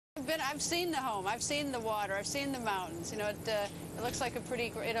I've seen the home, I've seen the water, I've seen the mountains. You know, it looks like a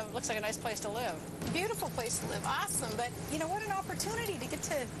pretty, it looks like a nice place to live. Beautiful place to live, awesome. But you know what an opportunity to get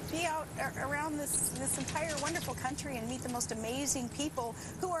to be out around this entire wonderful country and meet the most amazing people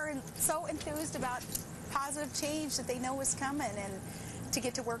who are so enthused about positive change that they know is coming, and to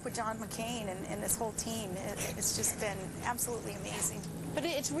get to work with John McCain and this whole team, it's just been absolutely amazing. But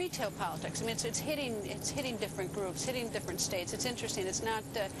it's retail politics. I mean, it's hitting different groups, hitting different states. It's interesting. It's not,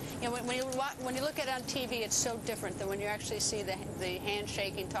 you know, when you look at it on TV, it's so different than when you actually see the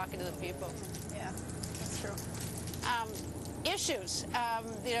handshaking, talking to the people. Yeah, that's true. Issues.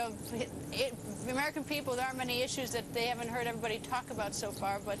 You know, the American people, there aren't many issues that they haven't heard everybody talk about so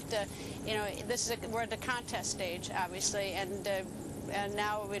far. But you know, we're at the contest stage, obviously, and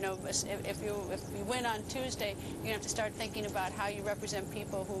now, you know, if you win on Tuesday, you're going to have to start thinking about how you represent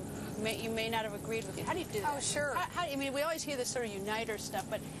people who you may not have agreed with you. How do you do that? Oh, sure. I mean, we always hear this sort of uniter stuff,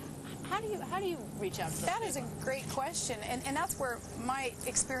 but how do you reach out to that? Is a great question, and that's where my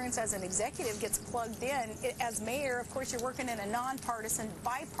experience as an executive gets plugged in. As mayor, of course, you're working in a nonpartisan,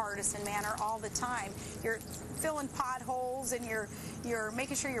 bipartisan manner all the time. You're filling potholes, and you're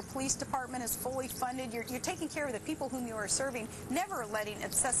making sure your police department is fully funded. You're taking care of the people whom you are serving, never letting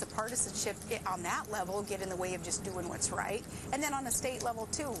excessive partisanship on that level get in the way of just doing what's right. And then on the state level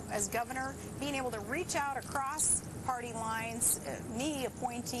too, as governor, being able to reach out across party lines, me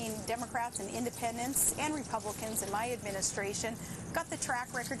appointing Democrats and independents and Republicans in my administration, got the track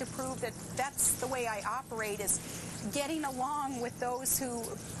record to prove that that's the way I operate, is getting along with those who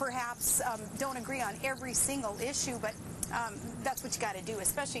perhaps don't agree on every single issue, but that's what you got to do,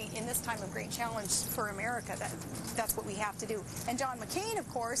 especially in this time of great challenge for America. That's what we have to do. And John McCain, of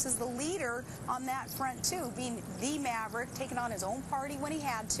course, is the leader on that front too, being the maverick, taking on his own party when he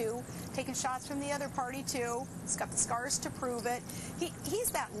had to, taking shots from the other party too. He's got the scars to prove it.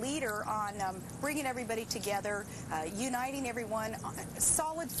 He's that leader on bringing everybody together, uniting everyone. A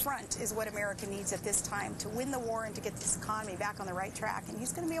solid front is what America needs at this time to win the war and to get this economy back on the right track. And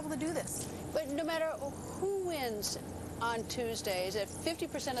he's going to be able to do this. But no matter who wins on Tuesdays, that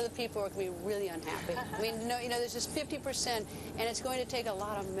 50% of the people are going to be really unhappy. I mean, you know, there's just 50%, and it's going to take a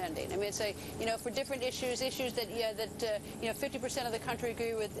lot of mending. I mean, it's like, you know, for different issues that you know, 50% of the country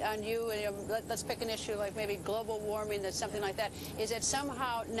agree with on you. And, you know, let's pick an issue like maybe global warming, that's something like that. Is that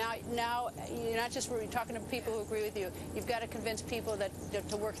somehow now you're not just talking to people who agree with you. You've got to convince people that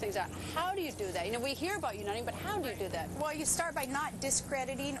to work things out. How do you do that? You know, we hear about uniting, but how do you do that? Well, you start by not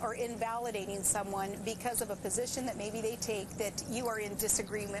discrediting or invalidating someone because of a position that maybe they take that you are in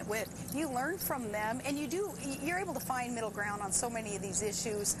disagreement with. You learn from them, and you're able to find middle ground on so many of these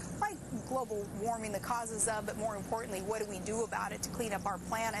issues, like global warming, the causes of, but more importantly, what do we do about it to clean up our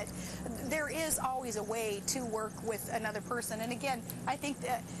planet? There is always a way to work with another person, and again, I think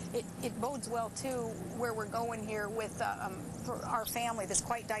that it bodes well too where we're going here with for our family that's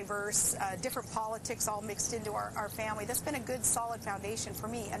quite diverse, different politics all mixed into our family. That's been a good solid foundation for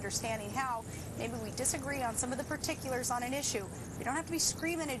me, understanding how maybe we disagree on some of the particulars on an issue. We don't have to be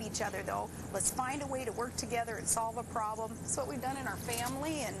screaming at each other, though. Let's find a way to work together and solve a problem. That's what we've done in our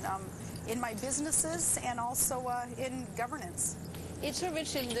family and in my businesses, and also in governance. It's sort of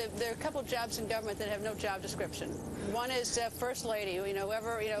interesting that there are a couple of jobs in government that have no job description. One is First Lady. You know,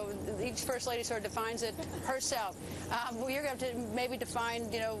 each First Lady sort of defines it herself. Well, you're going to have to maybe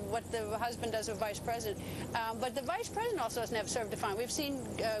define, you know, what the husband does with Vice President. But the Vice President also doesn't have sort of defined. We've seen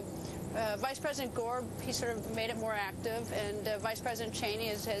Vice President Gore, he sort of made it more active, and Vice President Cheney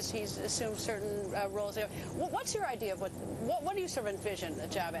he's assumed certain roles there. What's your idea of what do you sort of envision the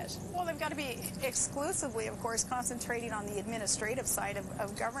job as? Well, they've got to be exclusively, of course, concentrating on the administrative side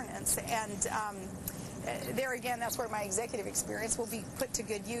of governance, and there again, that's where my executive experience will be put to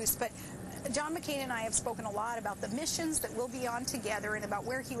good use. But John McCain and I have spoken a lot about the missions that we'll be on together and about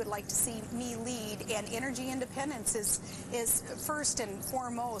where he would like to see me lead, and energy independence is first and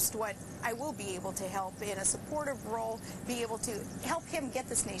foremost what I will be able to help in a supportive role, be able to help him get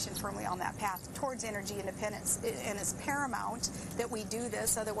this nation firmly on that path towards energy independence. And it's paramount that we do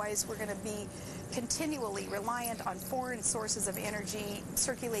this, otherwise we're going to be continually reliant on foreign sources of energy,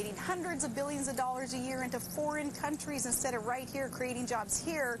 circulating hundreds of billions of dollars a year into foreign countries instead of right here creating jobs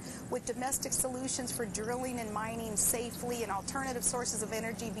here with domestic domestic solutions for drilling and mining safely, and alternative sources of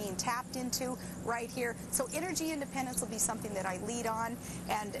energy being tapped into right here. So energy independence will be something that I lead on,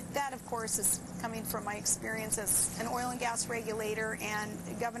 and that, of course, is coming from my experience as an oil and gas regulator and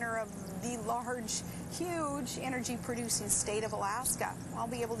governor of the large, huge energy-producing state of Alaska. I'll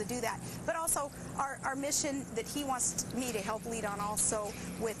be able to do that. But also our mission that he wants me to help lead on also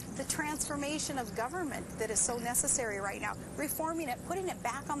with the transformation of government that is so necessary right now. Reforming it, putting it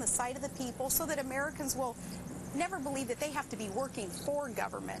back on the side of the people so that Americans will never believe that they have to be working for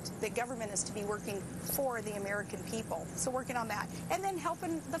government, that government is to be working for the American people. So working on that. And then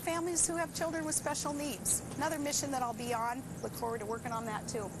helping the families who have children with special needs. Another mission that I'll be on. Look forward to working on that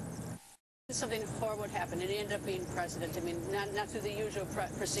too. Something horrible happened, and he ended up being president. I mean, not through the usual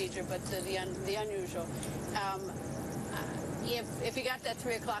procedure, but the unusual. If you got that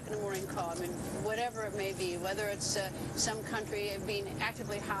 3 o'clock in the morning call, I mean, whatever it may be, whether it's some country being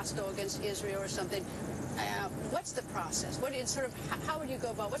actively hostile against Israel or something, what's the process? How would you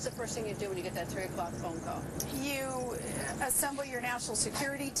go about? What's the first thing you do when you get that 3 o'clock phone call? You assemble your national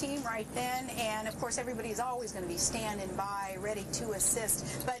security team right then, and of course everybody's always going to be standing by, ready to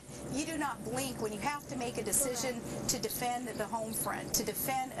assist. But you do not blink when you have to make a decision to defend the home front, to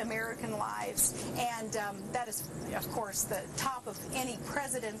defend American lives, and that is, of course, the top of any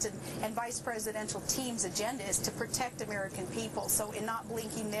president and vice presidential team's agenda is to protect American people. So in not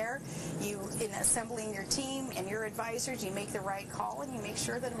blinking there, in assembling your team and your advisors, you make the right call and you make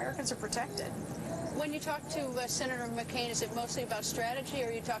sure that Americans are protected. When you talk to Senator McCain, is it mostly about strategy, or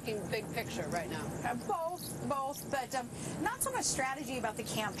are you talking big picture right now? Both, but not so much strategy about the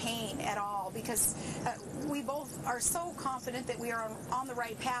campaign at all, because we both are so confident that we are on the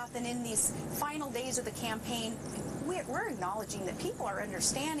right path, and in these final days of the campaign, we're acknowledging that people are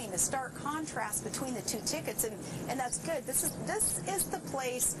understanding the stark contrast between the two tickets, and that's good. This is the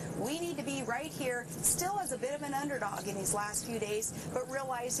place we need to be right here, still as a bit of an underdog in these last few days, but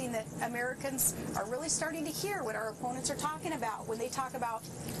realizing that Americans are really starting to hear what our opponents are talking about when they talk about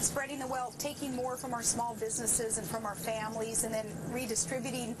spreading the wealth, taking more from our small businesses and from our families, and then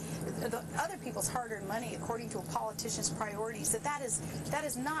redistributing the other people's hard-earned money according to a politician's priorities. That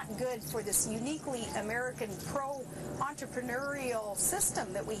is not good for this uniquely American pro-entrepreneurial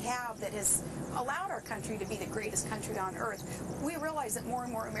system that we have that has allowed our country to be the greatest country on earth. We realize that more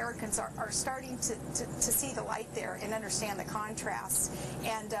and more Americans are starting to see the light there and understand the contrast.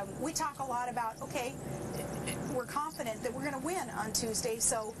 And we talk a lot about, okay, we're confident that we're going to win on Tuesday,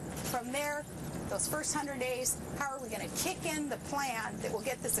 so from there, those first 100 days, how are we going to kick in the plan that will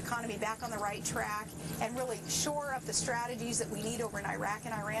get this economy back on the right track and really shore up the strategies that we need over in Iraq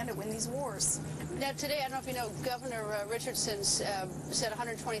and Iran to win these wars? Now, today, I don't know if you know, Governor Richardson said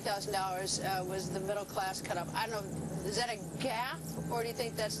 $120,000 was the middle class cut off. I don't know, is that a gaffe, or do you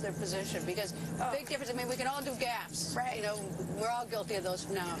think that's their position? Because big difference. I mean, we can all do gaffes. Right. You know, we're all guilty of those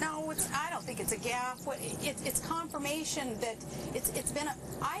from now on. No, I don't think it's a gaffe. It's confirmation that it's been,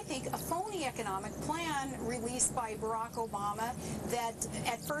 I think, a phony economic plan released by Barack Obama that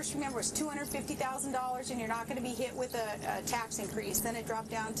at first, remember, was $250,000 and you're not going to be hit with a tax increase. Then it dropped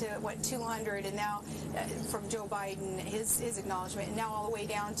down to, what, $200, and now from Joe Biden, his acknowledgement, and now all the way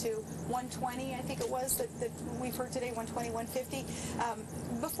down to $120, I think it was, that we've heard today, $120, $150.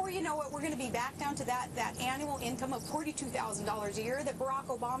 Before you know it, we're going to be back down to that annual income of $42,000 a year that Barack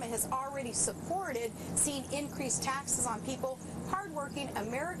Obama has already supported, seeing increased taxes on people, hardworking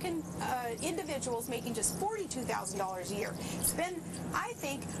American individuals making just $42,000 a year. It's been, I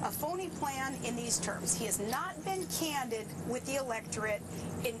think, a phony plan in these terms. He has not been candid with the electorate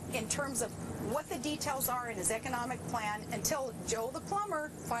in terms of what the details are in his economic plan until Joe the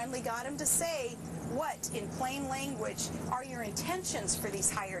plumber finally got him to say, what, in plain language, are your intentions for these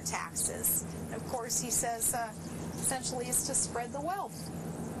higher taxes? And of course, he says, essentially, it's to spread the wealth.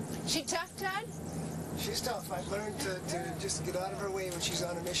 She tough, Todd? She's tough. I've learned to just get out of her way when she's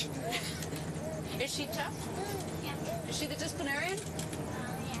on a mission. Is she tough? Yeah. Is she the disciplinarian?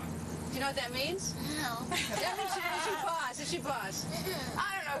 Yeah. Do you know what that means? No. That means she boss. Is she boss?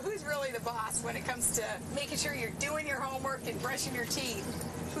 I don't know who's really the boss when it comes to making sure you're doing your homework and brushing your teeth.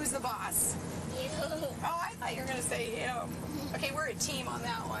 Who's the boss? You. Oh, I thought you were going to say him. Okay, we're a team on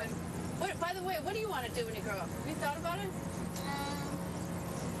that one. What, by the way, what do you want to do when you grow up? Have you thought about it?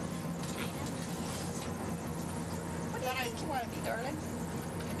 What do you think you want to be, darling?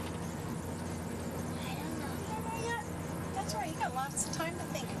 I don't know. That's right. You got lots of time to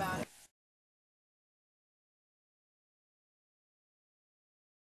think about it.